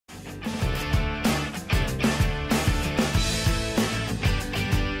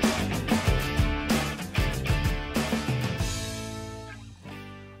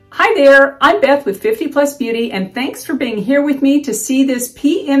Hi there, I'm Beth with 50 Plus Beauty, and thanks for being here with me to see this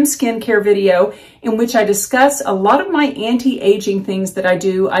PM skincare video in which I discuss a lot of my anti-aging things that I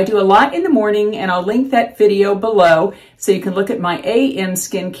do. I do a lot in the morning, and I'll link that video below so you can look at my AM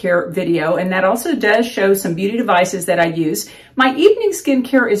skincare video, and that also does show some beauty devices that I use. My evening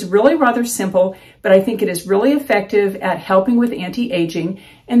skincare is really rather simple, but I think it is really effective at helping with anti-aging.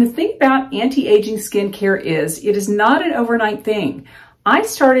 And the thing about anti-aging skincare is it is not an overnight thing. I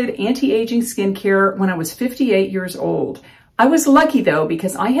started anti-aging skincare when I was 58 years old. I was lucky though,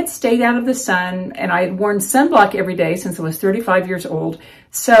 because I had stayed out of the sun and I had worn sunblock every day since I was 35 years old.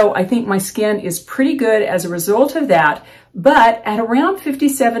 So I think my skin is pretty good as a result of that. But at around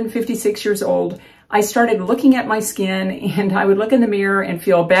 57, 56 years old, I started looking at my skin and I would look in the mirror and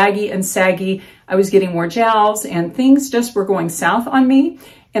feel baggy and saggy. I was getting more jowls and things just were going south on me.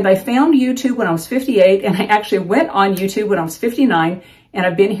 And I found YouTube when I was 58, and I actually went on YouTube when I was 59, and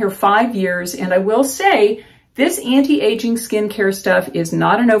I've been here 5 years. And I will say, this anti-aging skincare stuff is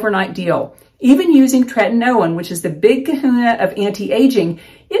not an overnight deal. Even using tretinoin, which is the big kahuna of anti-aging,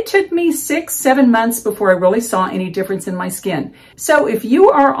 it took me 6-7 months before I really saw any difference in my skin. So if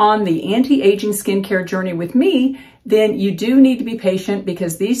you are on the anti-aging skincare journey with me, then you do need to be patient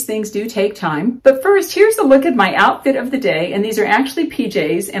because these things do take time. But first, here's a look at my outfit of the day, and these are actually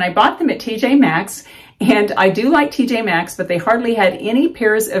PJs, and I bought them at TJ Maxx. And I do like TJ Maxx, but they hardly had any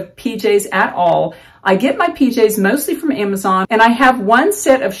pairs of PJs at all. I get my PJs mostly from Amazon, and I have one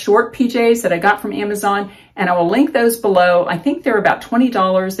set of short PJs that I got from Amazon, and I will link those below. I think they're about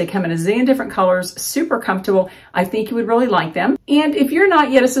 $20. They come in a zillion different colors, super comfortable. I think you would really like them. And if you're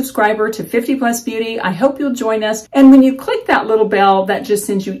not yet a subscriber to 50 Plus Beauty, I hope you'll join us. And when you click that little bell, that just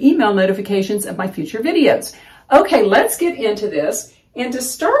sends you email notifications of my future videos. Okay, let's get into this. And to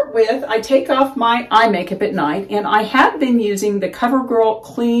start with, I take off my eye makeup at night, and I have been using the CoverGirl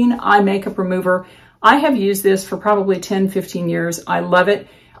Clean Eye Makeup Remover. I have used this for probably 10-15 years. I love it.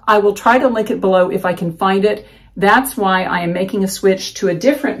 I will try to link it below if I can find it. That's why I am making a switch to a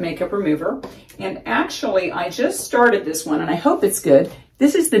different makeup remover. And actually, I just started this one, and I hope it's good.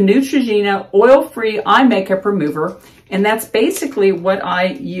 This is the Neutrogena Oil-Free Eye Makeup Remover, and that's basically what I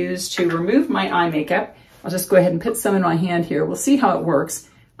use to remove my eye makeup. I'll just go ahead and put some in my hand here. We'll see how it works.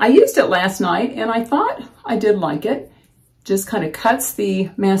 I used it last night, and I thought I did like it. Just kind of cuts the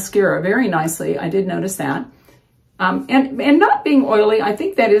mascara very nicely. I did notice that. And not being oily, I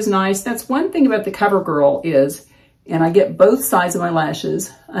think that is nice. That's one thing about the CoverGirl is, and I get both sides of my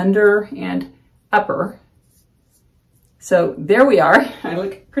lashes, under and upper. So there we are. I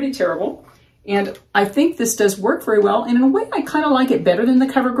look pretty terrible. And I think this does work very well. And in a way, I kind of like it better than the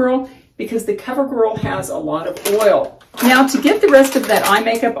CoverGirl because the CoverGirl has a lot of oil. Now, to get the rest of that eye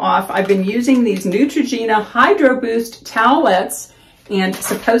makeup off, I've been using these Neutrogena Hydro Boost towelettes, and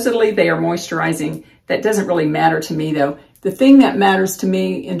supposedly they are moisturizing. That doesn't really matter to me, though. The thing that matters to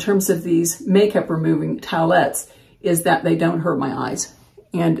me in terms of these makeup removing towelettes is that they don't hurt my eyes,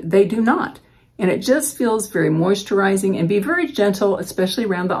 and they do not. And it just feels very moisturizing and be very gentle, especially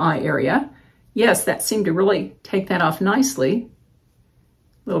around the eye area. Yes, that seemed to really take that off nicely.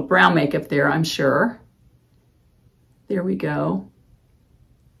 Little brown makeup there, I'm sure. There we go.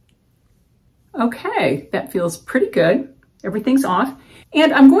 Okay, that feels pretty good. Everything's off.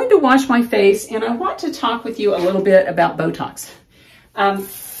 And I'm going to wash my face, and I want to talk with you a little bit about Botox.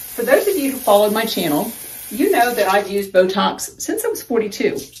 For those of you who followed my channel, you know that I've used Botox since I was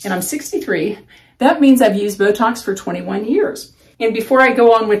 42, and I'm 63. That means I've used Botox for 21 years. And before I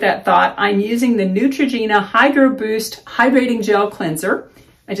go on with that thought, I'm using the Neutrogena Hydro Boost Hydrating Gel Cleanser.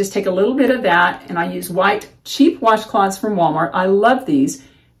 I just take a little bit of that, and I use white, cheap washcloths from Walmart. I love these.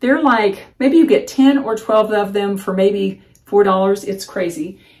 They're like, maybe you get 10 or 12 of them for maybe $4. It's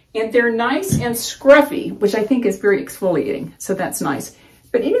crazy. And they're nice and scruffy, which I think is very exfoliating. So that's nice.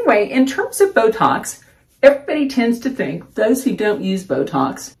 But anyway, in terms of Botox, everybody tends to think, those who don't use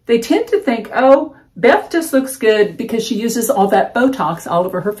Botox, they tend to think, oh, Beth just looks good because she uses all that Botox all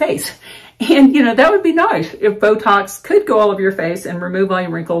over her face. And, you know, that would be nice if Botox could go all over your face and remove all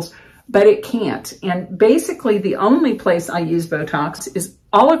your wrinkles, but it can't. And basically, the only place I use Botox is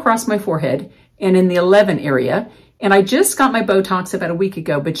all across my forehead and in the 11 area. And I just got my Botox about a week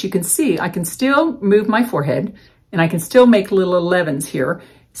ago, but you can see I can still move my forehead and I can still make little 11s here.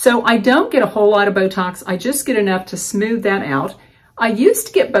 So I don't get a whole lot of Botox. I just get enough to smooth that out. I used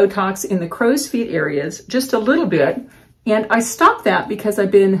to get Botox in the crow's feet areas, just a little bit, and I stopped that because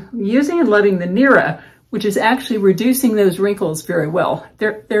I've been using and loving the Nira, which is actually reducing those wrinkles very well.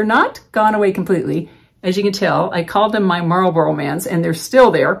 They're not gone away completely. As you can tell, I called them my Marlboro Mans, and they're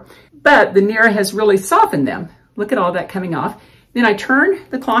still there, but the Nira has really softened them. Look at all that coming off. Then I turn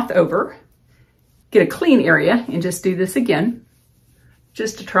the cloth over, get a clean area, and just do this again,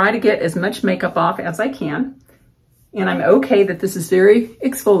 just to try to get as much makeup off as I can. And I'm okay that this is very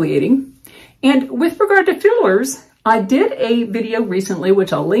exfoliating. And with regard to fillers, I did a video recently,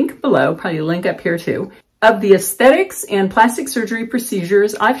 which I'll link below, probably link up here too, of the aesthetics and plastic surgery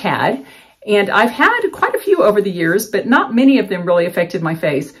procedures I've had. And I've had quite a few over the years, but not many of them really affected my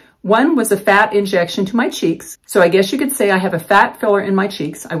face. One was a fat injection to my cheeks. So I guess you could say I have a fat filler in my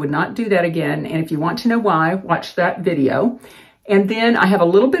cheeks. I would not do that again. And if you want to know why, watch that video. And then I have a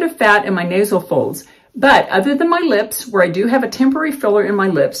little bit of fat in my nasal folds. But other than my lips, where I do have a temporary filler in my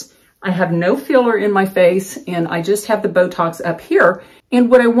lips, I have no filler in my face, and I just have the Botox up here.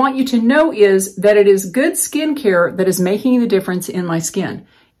 And what I want you to know is that it is good skincare that is making the difference in my skin.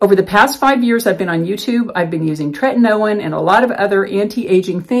 Over the past 5 years I've been on YouTube, I've been using tretinoin and a lot of other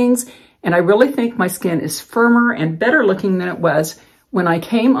anti-aging things, and I really think my skin is firmer and better looking than it was when I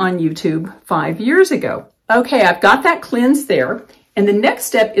came on YouTube 5 years ago. Okay, I've got that cleanse there, and the next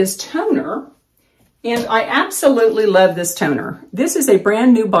step is toner. And I absolutely love this toner. This is a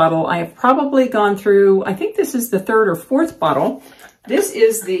brand new bottle. I have probably gone through, I think this is the 3rd or 4th bottle. This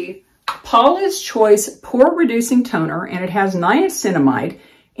is the Paula's Choice Pore Reducing Toner, and it has niacinamide.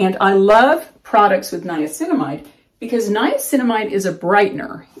 And I love products with niacinamide because niacinamide is a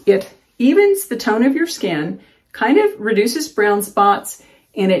brightener. It evens the tone of your skin, kind of reduces brown spots,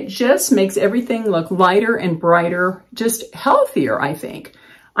 and it just makes everything look lighter and brighter, just healthier, I think.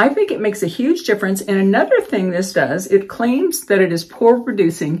 I think it makes a huge difference. And another thing this does, it claims that it is pore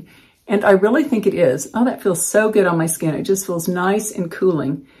reducing, and I really think it is. Oh, that feels so good on my skin. It just feels nice and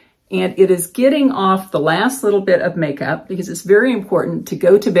cooling. And it is getting off the last little bit of makeup because it's very important to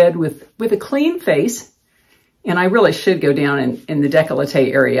go to bed with a clean face. And I really should go down in the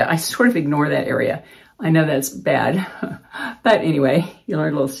décolleté area. I sort of ignore that area. I know that's bad. But anyway, you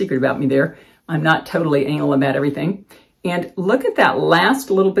learned a little secret about me there. I'm not totally anal about everything. And look at that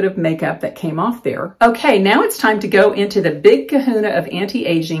last little bit of makeup that came off there. Okay, now it's time to go into the big kahuna of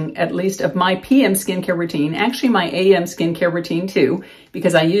anti-aging, at least of my PM skincare routine, actually my AM skincare routine too,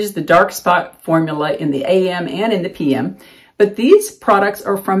 because I use the dark spot formula in the AM and in the PM. But these products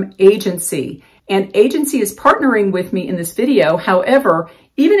are from Agency, and Agency is partnering with me in this video. However,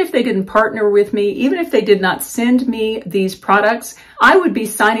 even if they didn't partner with me, even if they did not send me these products, I would be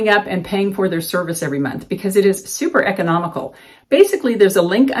signing up and paying for their service every month because it is super economical. Basically, there's a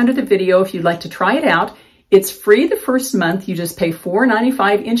link under the video if you'd like to try it out. It's free the first month. You just pay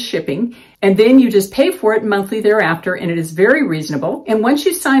 $4.95 in shipping, and then you just pay for it monthly thereafter, and it is very reasonable. And once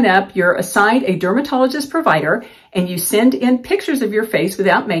you sign up, you're assigned a dermatologist provider, and you send in pictures of your face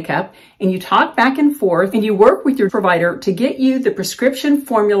without makeup, and you talk back and forth, and you work with your provider to get you the prescription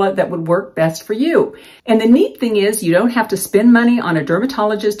formula that would work best for you. And the neat thing is you don't have to spend money on a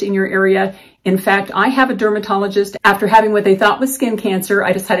dermatologist in your area. In fact, I have a dermatologist. After having what they thought was skin cancer,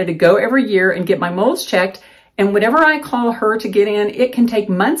 I decided to go every year and get my moles checked. And whenever I call her to get in, it can take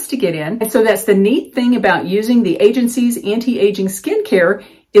months to get in. And so that's the neat thing about using the Agency's anti-aging skincare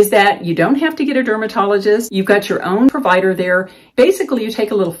is that you don't have to get a dermatologist. You've got your own provider there. Basically, you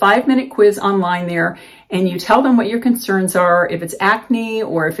take a little 5-minute quiz online there and you tell them what your concerns are, if it's acne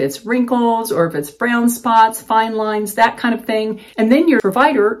or if it's wrinkles or if it's brown spots, fine lines, that kind of thing. And then your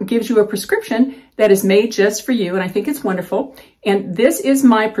provider gives you a prescription that is made just for you. And I think it's wonderful. And this is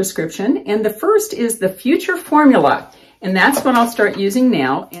my prescription. And the first is the Future Formula. And that's what I'll start using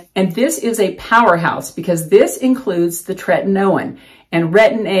now. And this is a powerhouse because this includes the tretinoin. And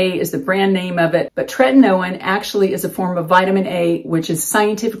Retin A is the brand name of it, but tretinoin actually is a form of vitamin A, which is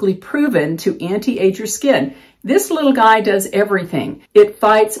scientifically proven to anti-age your skin. This little guy does everything. It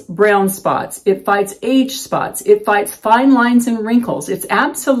fights brown spots. It fights age spots. It fights fine lines and wrinkles. It's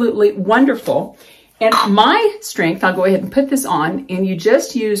absolutely wonderful. And my strength, I'll go ahead and put this on, and you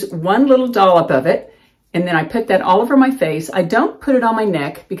just use one little dollop of it. And then I put that all over my face. I don't put it on my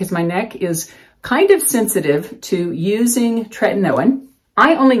neck because my neck is kind of sensitive to using tretinoin.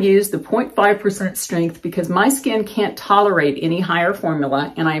 I only use the 0.5% strength because my skin can't tolerate any higher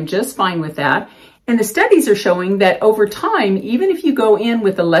formula, and I'm just fine with that. And the studies are showing that over time, even if you go in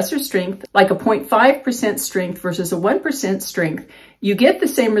with a lesser strength, like a 0.5% strength versus a 1% strength, you get the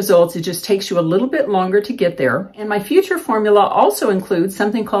same results. It just takes you a little bit longer to get there. And my Future Formula also includes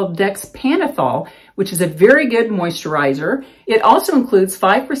something called dexpanathol, which is a very good moisturizer. It also includes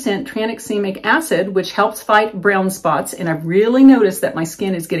 5% tranexamic acid, which helps fight brown spots. And I've really noticed that my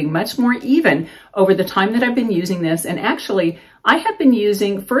skin is getting much more even over the time that I've been using this. And actually, I have been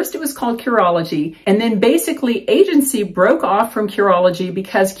using, first it was called Curology, and then basically Agency broke off from Curology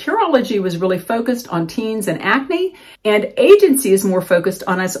because Curology was really focused on teens and acne, and Agency is more focused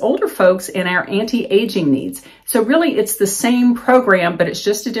on us older folks and our anti-aging needs. So really it's the same program, but it's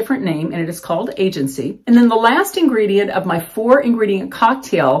just a different name, and it is called Agency. And then the last ingredient of my 4-ingredient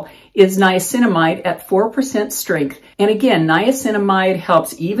cocktail is niacinamide at 4% strength. And again, niacinamide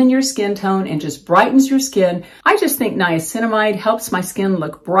helps even your skin tone and just brightens your skin. I just think niacinamide helps my skin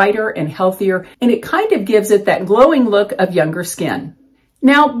look brighter and healthier, and it kind of gives it that glowing look of younger skin.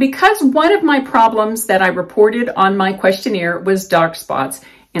 Now, because one of my problems that I reported on my questionnaire was dark spots,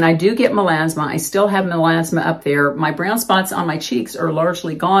 and I do get melasma. I still have melasma up there. My brown spots on my cheeks are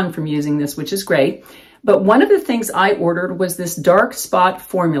largely gone from using this, which is great. But one of the things I ordered was this dark spot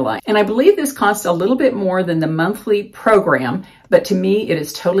formula. And I believe this costs a little bit more than the monthly program, but to me, it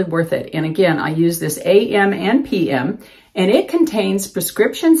is totally worth it. And again, I use this AM and PM, and it contains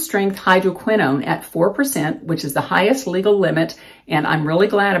prescription strength hydroquinone at 4%, which is the highest legal limit. And I'm really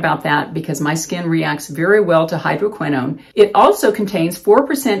glad about that because my skin reacts very well to hydroquinone. It also contains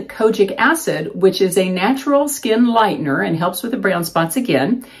 4% kojic acid, which is a natural skin lightener and helps with the brown spots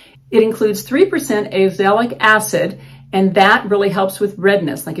again. It includes 3% azelaic acid, and that really helps with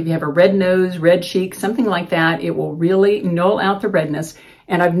redness. Like if you have a red nose, red cheek, something like that, it will really null out the redness.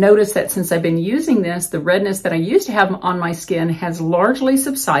 And I've noticed that since I've been using this, the redness that I used to have on my skin has largely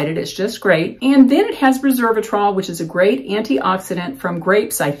subsided. It's just great. And then it has resveratrol, which is a great antioxidant from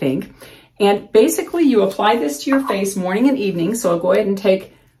grapes, I think. And basically you apply this to your face morning and evening. So I'll go ahead and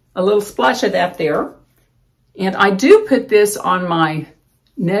take a little splash of that there. And I do put this on my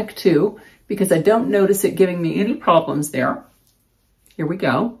neck too, because I don't notice it giving me any problems there. Here we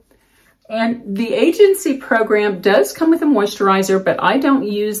go. And the Agency program does come with a moisturizer, but I don't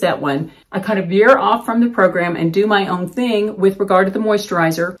use that one. I kind of veer off from the program and do my own thing with regard to the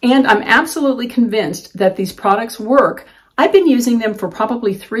moisturizer. And I'm absolutely convinced that these products work. I've been using them for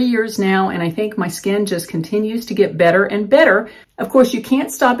probably 3 years now, and I think my skin just continues to get better and better. Of course, you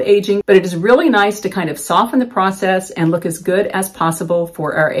can't stop aging, but it is really nice to kind of soften the process and look as good as possible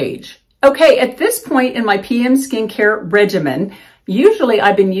for our age. Okay, at this point in my PM skincare regimen, usually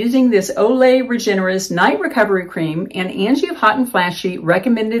I've been using this Olay Regenerist Night Recovery Cream, and Angie of Hot and Flashy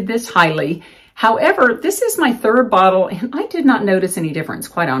recommended this highly. However, this is my 3rd bottle, and I did not notice any difference,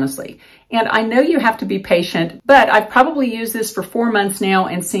 quite honestly. And I know you have to be patient, but I've probably used this for 4 months now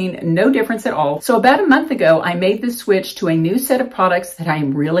and seen no difference at all. So about a month ago, I made the switch to a new set of products that I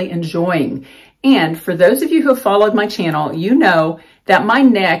am really enjoying. And for those of you who have followed my channel, you know that my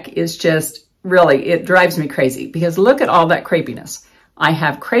neck is just really, it drives me crazy because look at all that crepiness. I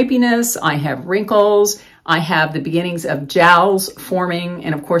have crepiness, I have wrinkles, I have the beginnings of jowls forming,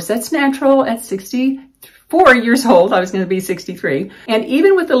 and of course that's natural at 64 years old. I was going to be 63. And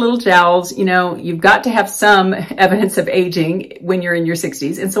even with the little jowls, you know, you've got to have some evidence of aging when you're in your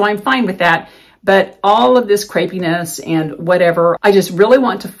 60s, and so I'm fine with that. But all of this crepiness and whatever, I just really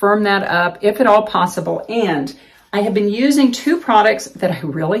want to firm that up if at all possible. And I have been using 2 products that I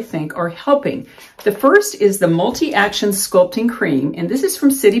really think are helping. The first is the Multi-Action Sculpting Cream, and this is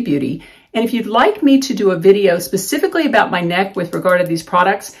from City Beauty. And if you'd like me to do a video specifically about my neck with regard to these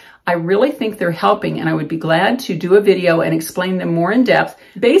products, I really think they're helping, and I would be glad to do a video and explain them more in depth.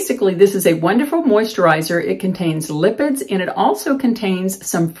 Basically, this is a wonderful moisturizer. It contains lipids, and it also contains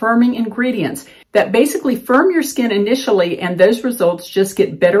some firming ingredients that basically firm your skin initially, and those results just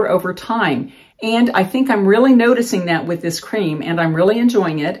get better over time. And I think I'm really noticing that with this cream, and I'm really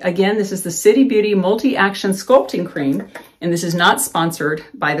enjoying it. Again, this is the City Beauty Multi-Action Sculpting Cream, and this is not sponsored,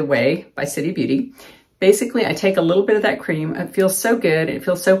 by the way, by City Beauty. Basically, I take a little bit of that cream. It feels so good. It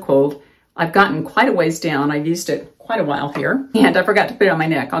feels so cold. I've gotten quite a ways down. I've used it quite a while here, and I forgot to put it on my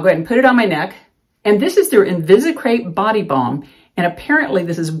neck. I'll go ahead and put it on my neck. And this is their Invisicrepe Body Balm. And apparently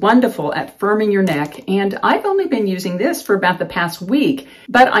this is wonderful at firming your neck. And I've only been using this for about the past week,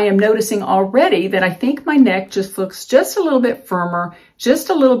 but I am noticing already that I think my neck just looks just a little bit firmer, just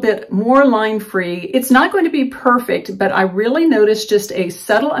a little bit more line free. It's not going to be perfect, but I really noticed just a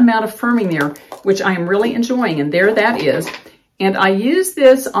subtle amount of firming there, which I am really enjoying. And there that is. And I use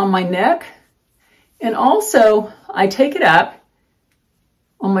this on my neck, and also I take it up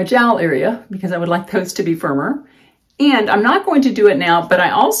on my jowl area because I would like those to be firmer. And I'm not going to do it now, but I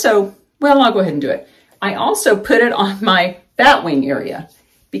also, well, I'll go ahead and do it. I also put it on my bat wing area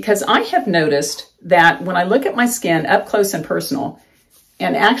because I have noticed that when I look at my skin up close and personal,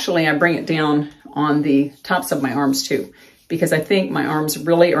 and actually I bring it down on the tops of my arms too, because I think my arms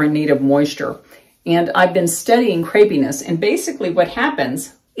really are in need of moisture. And I've been studying crepiness, and basically what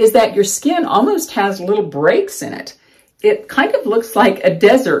happens is that your skin almost has little breaks in it. it kind of looks like a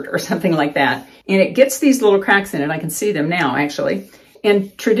desert or something like that. And it gets these little cracks in it. I can see them now, actually.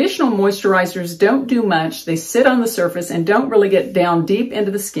 And traditional moisturizers don't do much. They sit on the surface and don't really get down deep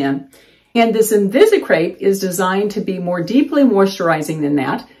into the skin. And this Invisicrepe is designed to be more deeply moisturizing than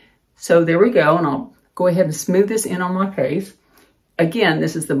that. So there we go. And I'll go ahead and smooth this in on my face. Again,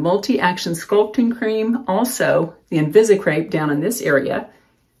 this is the Multi-Action Sculpting Cream. Also, the Invisicrepe down in this area.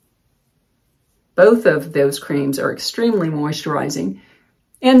 Both of those creams are extremely moisturizing.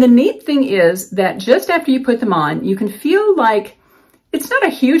 And the neat thing is that just after you put them on, you can feel like it's not a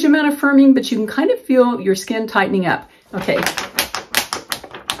huge amount of firming, but you can kind of feel your skin tightening up. Okay.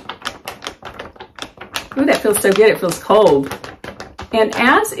 Ooh, that feels so good. It feels cold. And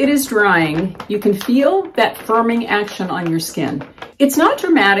as it is drying, you can feel that firming action on your skin. It's not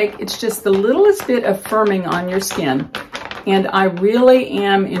dramatic. It's just the littlest bit of firming on your skin. And I really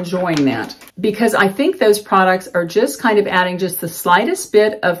am enjoying that because I think those products are just kind of adding just the slightest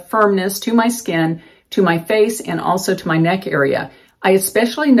bit of firmness to my skin, to my face, and also to my neck area. I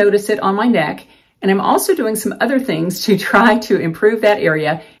especially notice it on my neck, and I'm also doing some other things to try to improve that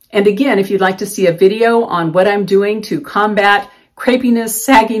area. And again, if you'd like to see a video on what I'm doing to combat crepiness,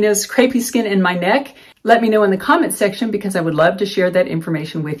 sagginess, crepey skin in my neck, let me know in the comment section because I would love to share that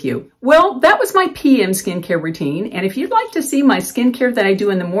information with you. Well, that was my PM skincare routine. And if you'd like to see my skincare that I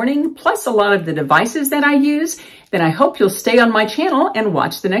do in the morning, plus a lot of the devices that I use, then I hope you'll stay on my channel and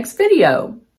watch the next video.